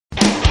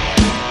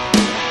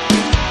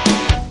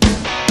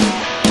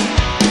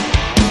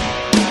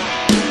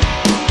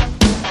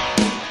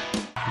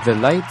The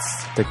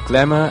lights, the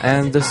glamour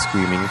and the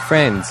screaming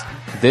friends.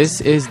 This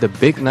is the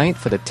big night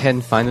for the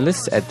 10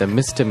 finalists at the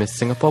Mr. Miss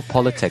Singapore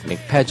Polytechnic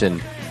Pageant.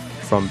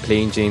 From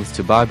plain Janes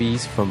to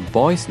Barbies, from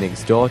boys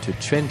next door to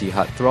trendy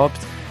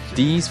heartthrobs,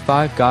 these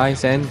 5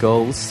 guys and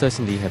girls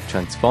certainly have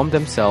transformed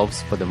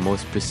themselves for the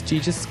most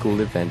prestigious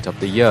school event of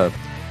the year.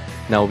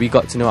 Now, we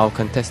got to know our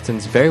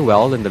contestants very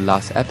well in the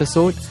last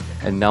episode,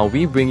 and now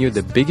we bring you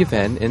the big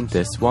event in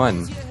this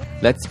one.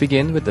 Let's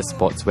begin with the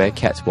sportswear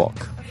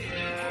catwalk.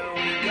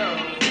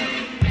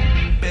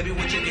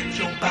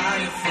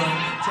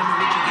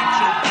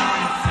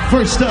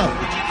 First up,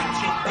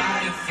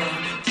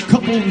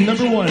 couple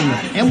number 1,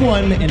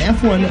 M1 and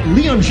F1,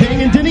 Leon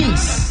Chang and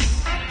Denise.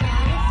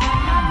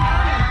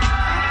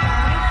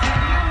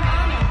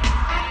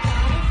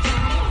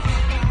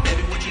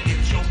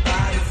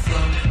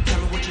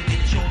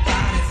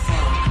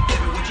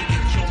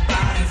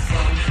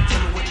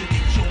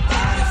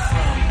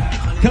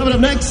 Coming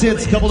up next,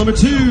 it's couple number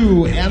 2,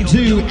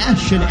 M2,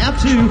 Ash and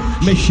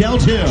F2, Michelle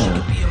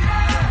Till.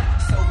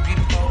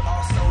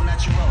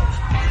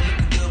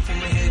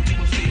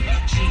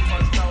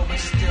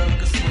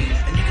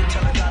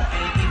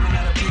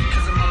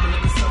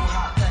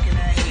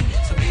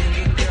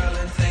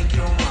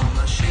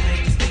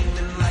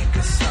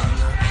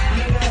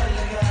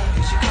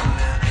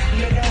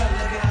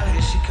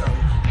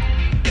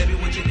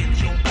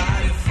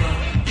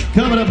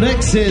 Coming up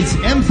next is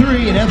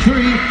M3 and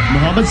F3,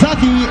 Muhammad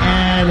Zaki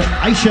and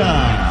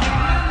Aisha.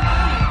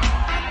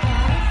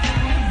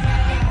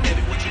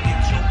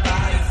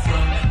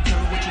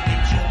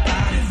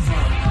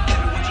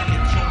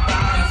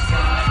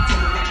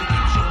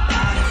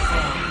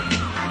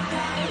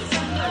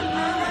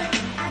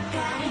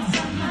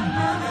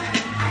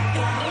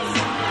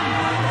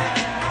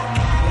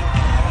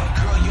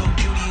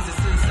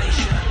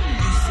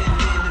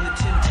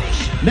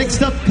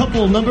 Next up,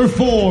 couple number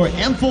 4,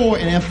 M4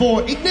 and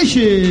F4,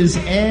 Ignatius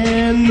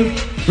and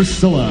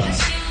Priscilla.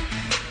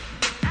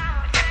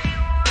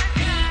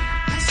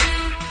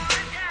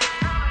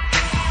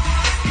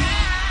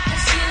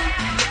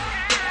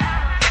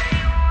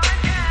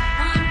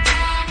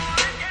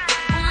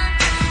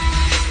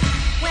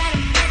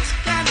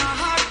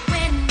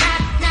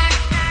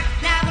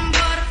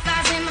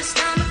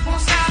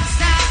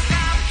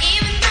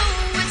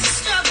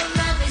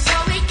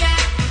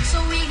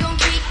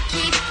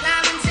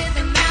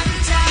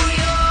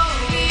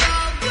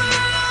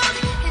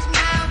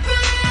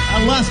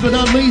 Last but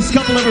not least,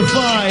 couple number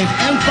 5,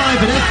 M5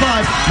 and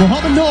F5,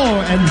 Mohammed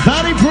Noor and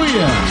Vani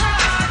Priya.